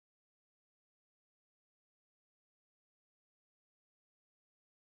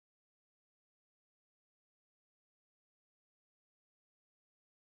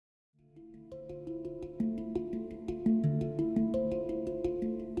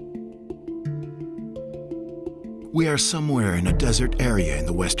We are somewhere in a desert area in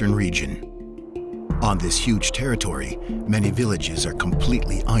the western region. On this huge territory, many villages are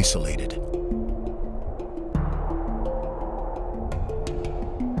completely isolated.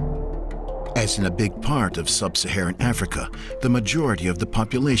 As in a big part of sub-Saharan Africa, the majority of the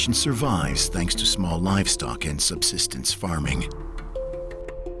population survives thanks to small livestock and subsistence farming.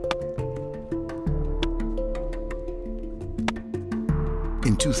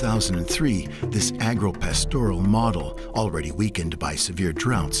 In 2003, this agro-pastoral model, already weakened by severe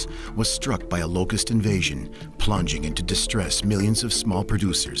droughts, was struck by a locust invasion, plunging into distress millions of small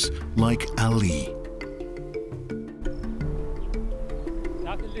producers, like Ali.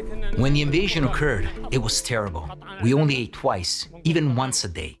 When the invasion occurred, it was terrible. We only ate twice, even once a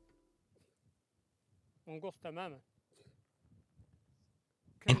day.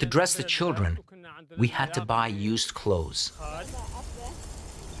 And to dress the children, we had to buy used clothes.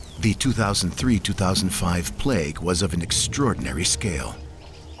 The 2003-2005 plague was of an extraordinary scale.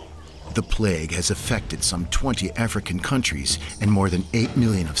 The plague has affected some 20 African countries, and more than 8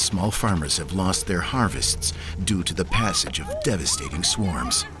 million of small farmers have lost their harvests due to the passage of devastating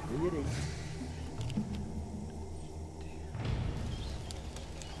swarms.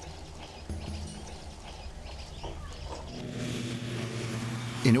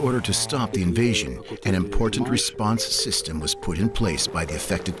 In order to stop the invasion, an important response system was put in place by the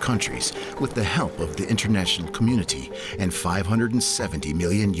affected countries with the help of the international community, and $570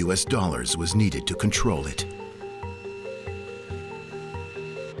 million was needed to control it.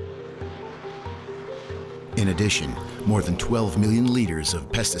 In addition, more than 12 million liters of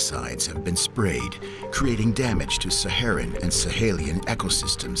pesticides have been sprayed, creating damage to Saharan and Sahelian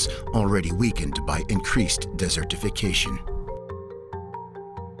ecosystems already weakened by increased desertification.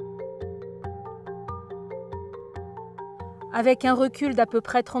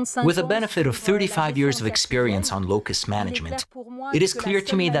 With a benefit of 35 years of experience on locust management, it is clear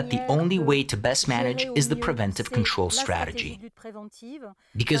to me that the only way to best manage is the preventive control strategy,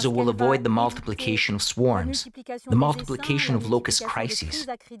 because it will avoid the multiplication of swarms, the multiplication of locust crises,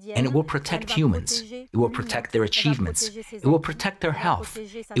 and it will protect humans, it will protect their achievements, it will protect their health,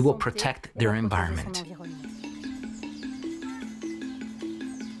 it will protect their environment.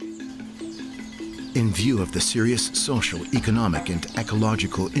 In view of the serious social, economic, and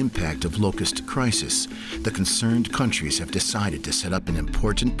ecological impact of locust crisis, the concerned countries have decided to set up an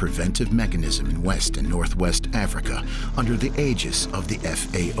important preventive mechanism in West and Northwest Africa under the aegis of the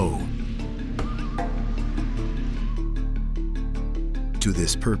FAO. To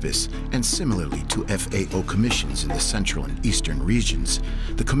this purpose, and similarly to FAO commissions in the Central and Eastern regions,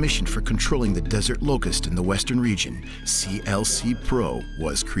 the Commission for Controlling the Desert Locust in the Western Region, CLCPRO,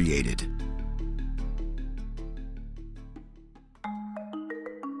 was created.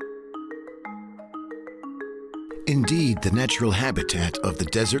 Indeed, the natural habitat of the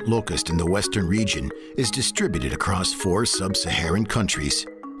desert locust in the Western region is distributed across 4 sub-Saharan countries: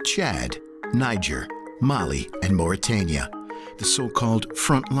 Chad, Niger, Mali, and Mauritania, the so-called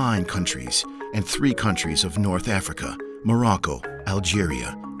frontline countries, and 3 countries of North Africa: Morocco,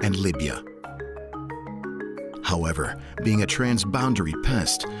 Algeria, and Libya. However, being a transboundary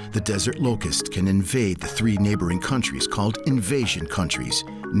pest, the desert locust can invade the 3 neighboring countries called invasion countries,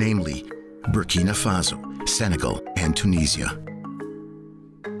 namely Burkina Faso, Senegal, and Tunisia.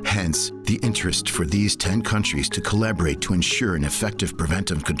 Hence, the interest for these 10 countries to collaborate to ensure an effective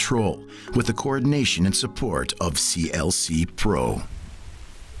preventive control with the coordination and support of CLCPRO.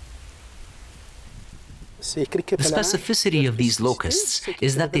 The specificity of these locusts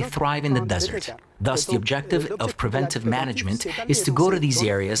is that they thrive in the desert. Thus, the objective of preventive management is to go to these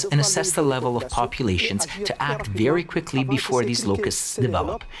areas and assess the level of populations to act very quickly before these locusts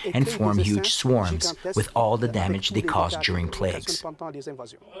develop and form huge swarms with all the damage they cause during plagues.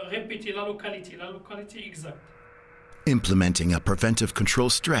 Implementing a preventive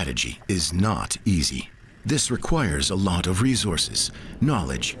control strategy is not easy. This requires a lot of resources,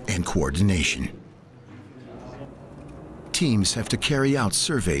 knowledge, and coordination. Teams have to carry out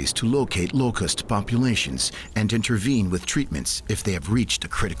surveys to locate locust populations and intervene with treatments if they have reached a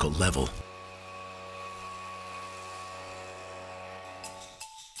critical level.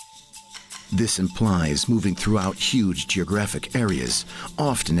 This implies moving throughout huge geographic areas,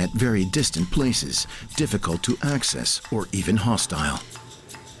 often at very distant places, difficult to access or even hostile.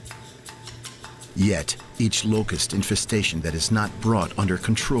 Yet, each locust infestation that is not brought under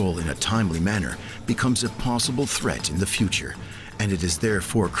control in a timely manner becomes a possible threat in the future, and it is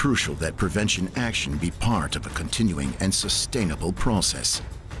therefore crucial that prevention action be part of a continuing and sustainable process.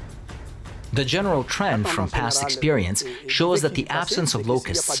 The general trend from past experience shows that the absence of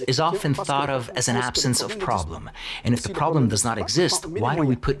locusts is often thought of as an absence of problem. And if the problem does not exist, why do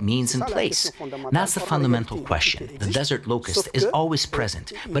we put means in place? That's the fundamental question. The desert locust is always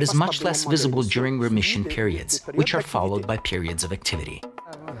present, but is much less visible during remission periods, which are followed by periods of activity.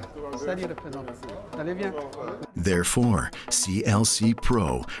 Therefore,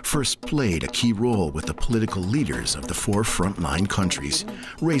 CLCPRO first played a key role with the political leaders of the 4 frontline countries,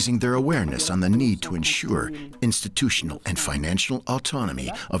 raising their awareness on the need to ensure institutional and financial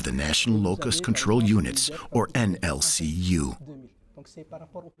autonomy of the National Locust Control Units, or NLCU.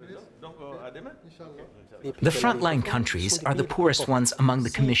 The frontline countries are the poorest ones among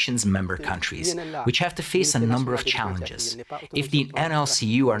the Commission's member countries, which have to face a number of challenges. If the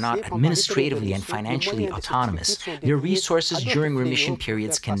NLCU are not administratively and financially autonomous, their resources during remission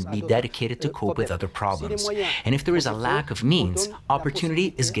periods can be dedicated to cope with other problems. And if there is a lack of means,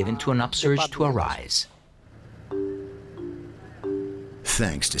 opportunity is given to an upsurge to arise.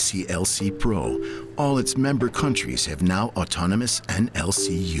 Thanks to CLCPRO, all its member countries have now autonomous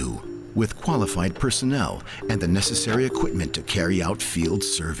NLCU, with qualified personnel and the necessary equipment to carry out field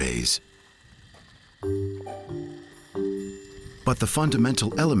surveys. But the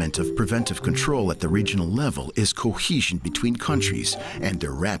fundamental element of preventive control at the regional level is cohesion between countries and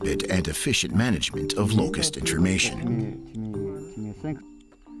their rapid and efficient management of locust information.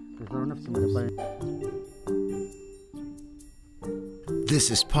 This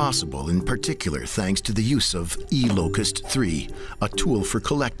is possible in particular thanks to the use of eLocust 3, a tool for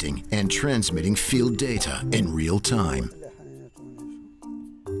collecting and transmitting field data in real time.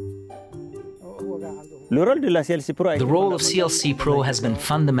 The role of CLCPRO has been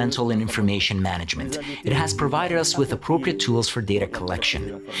fundamental in information management. It has provided us with appropriate tools for data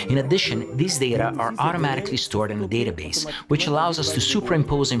collection. In addition, these data are automatically stored in a database, which allows us to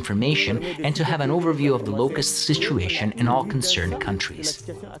superimpose information and to have an overview of the locust situation in all concerned countries.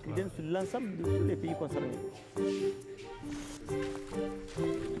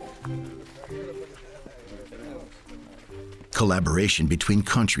 Collaboration between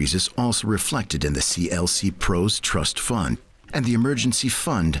countries is also reflected in the CLCPRO's Trust Fund and the emergency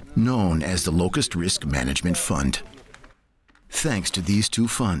fund known as the Locust Risk Management Fund. Thanks to these two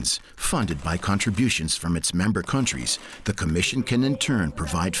funds, funded by contributions from its member countries, the Commission can in turn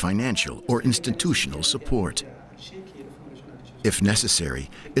provide financial or institutional support. If necessary,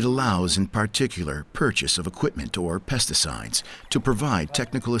 it allows in particular purchase of equipment or pesticides, to provide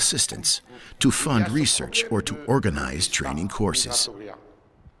technical assistance, to fund research or to organize training courses.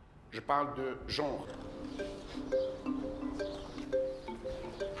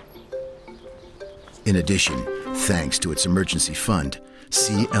 In addition, thanks to its emergency fund,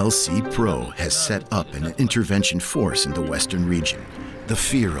 CLCPRO has set up an intervention force in the Western region, the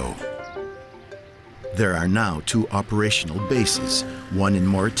FAO. There are now 2 operational bases, one in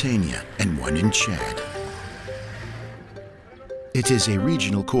Mauritania and one in Chad. It is a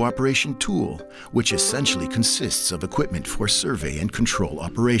regional cooperation tool, which essentially consists of equipment for survey and control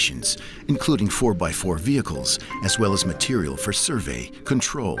operations, including 4x4 vehicles, as well as material for survey,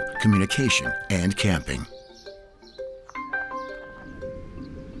 control, communication, and camping.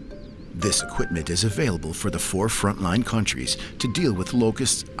 This equipment is available for the 4 frontline countries to deal with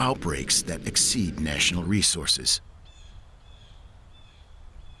locust outbreaks that exceed national resources.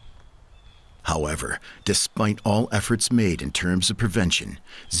 However, despite all efforts made in terms of prevention,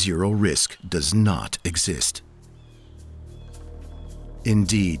 zero risk does not exist.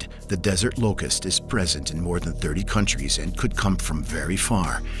 Indeed, the desert locust is present in more than 30 countries and could come from very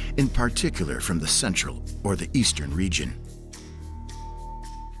far, in particular from the central or the eastern region.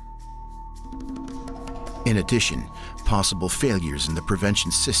 In addition, possible failures in the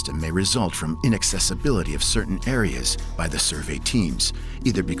prevention system may result from inaccessibility of certain areas by the survey teams,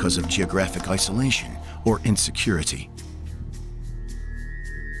 either because of geographic isolation or insecurity.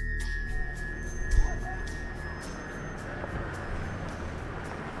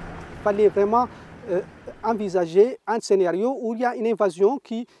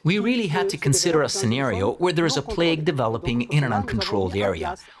 We really had to consider a scenario where there is a plague developing in an uncontrolled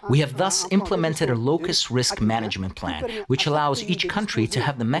area. We have thus implemented a locust risk management plan, which allows each country to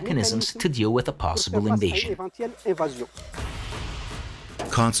have the mechanisms to deal with a possible invasion.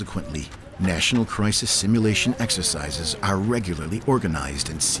 Consequently, national crisis simulation exercises are regularly organized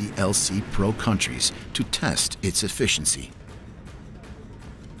in CLCPRO countries to test its efficiency.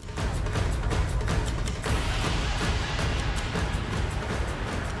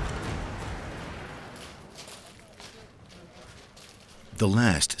 The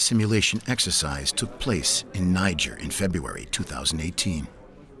last simulation exercise took place in Niger in February 2018.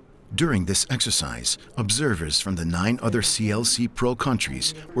 During this exercise, observers from the 9 other CLCPRO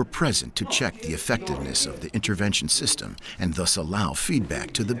countries were present to check the effectiveness of the intervention system and thus allow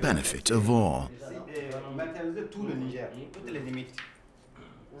feedback to the benefit of all.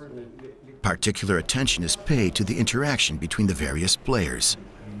 Particular attention is paid to the interaction between the various players,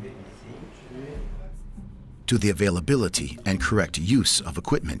 to the availability and correct use of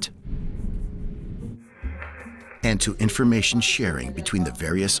equipment, and to information sharing between the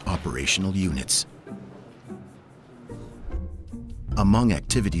various operational units. Among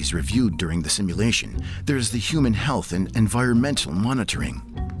activities reviewed during the simulation, there is the human health and environmental monitoring.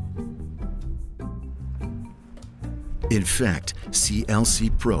 In fact,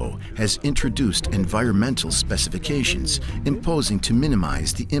 CLCPRO has introduced environmental specifications imposing to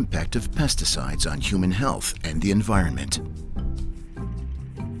minimize the impact of pesticides on human health and the environment.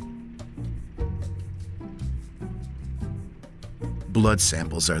 Blood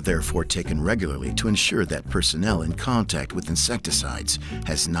samples are therefore taken regularly to ensure that personnel in contact with insecticides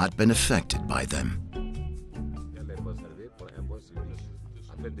has not been affected by them.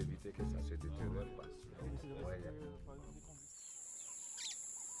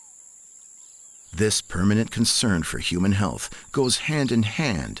 This permanent concern for human health goes hand in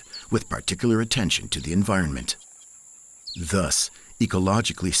hand with particular attention to the environment. Thus,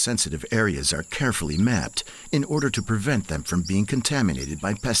 ecologically sensitive areas are carefully mapped in order to prevent them from being contaminated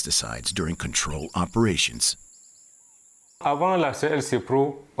by pesticides during control operations. Before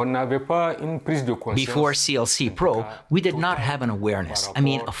CLCPRO, we did not have an awareness,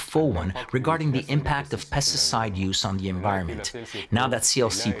 a full one, regarding the impact of pesticide use on the environment. Now that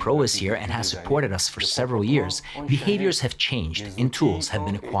CLCPRO is here and has supported us for several years, behaviors have changed and tools have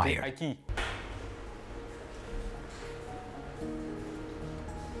been acquired.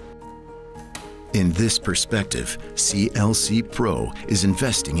 In this perspective, CLCPRO is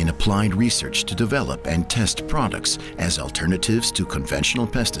investing in applied research to develop and test products as alternatives to conventional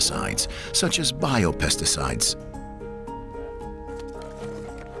pesticides, such as biopesticides.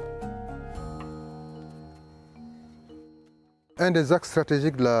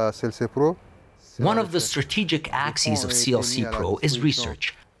 One of the strategic axes of CLCPRO is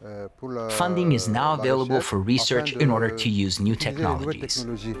research. Funding is now available for research in order to use new technologies.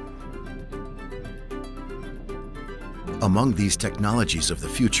 Among these technologies of the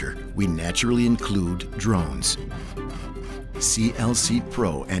future, we naturally include drones.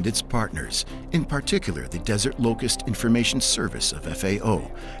 CLCPRO and its partners, in particular the Desert Locust Information Service of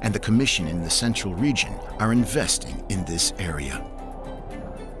FAO and the Commission in the Central Region, are investing in this area.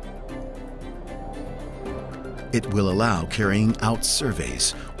 It will allow carrying out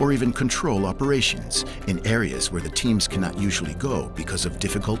surveys or even control operations in areas where the teams cannot usually go because of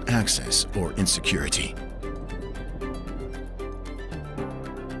difficult access or insecurity.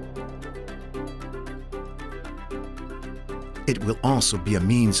 It will also be a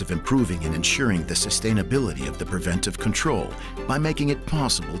means of improving and ensuring the sustainability of the preventive control by making it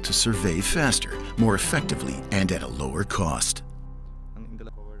possible to survey faster, more effectively, and at a lower cost.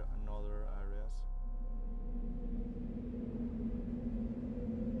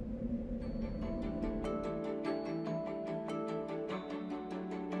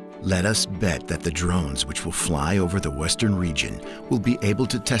 Let us bet that the drones which will fly over the Western region will be able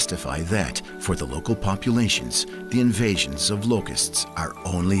to testify that, for the local populations, the invasions of locusts are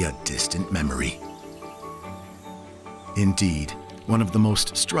only a distant memory. Indeed, one of the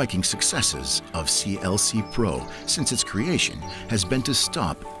most striking successes of CLCPRO since its creation has been to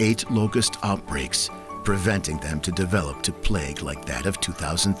stop 8 locust outbreaks, preventing them to develop to plague like that of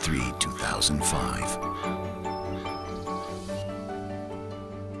 2003-2005.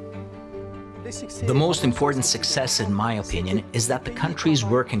 The most important success, in my opinion, is that the countries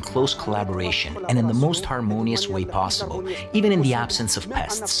work in close collaboration and in the most harmonious way possible, even in the absence of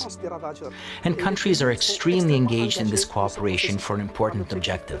pests. And countries are extremely engaged in this cooperation for an important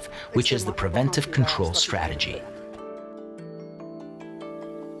objective, which is the preventive control strategy.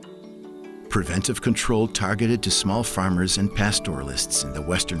 Preventive control targeted to small farmers and pastoralists in the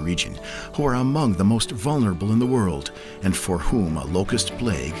Western region, who are among the most vulnerable in the world and for whom a locust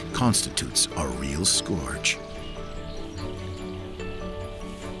plague constitutes a real scourge.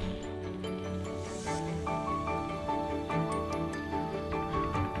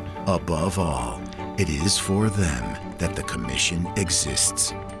 Above all, it is for them that the Commission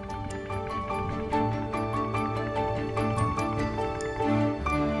exists.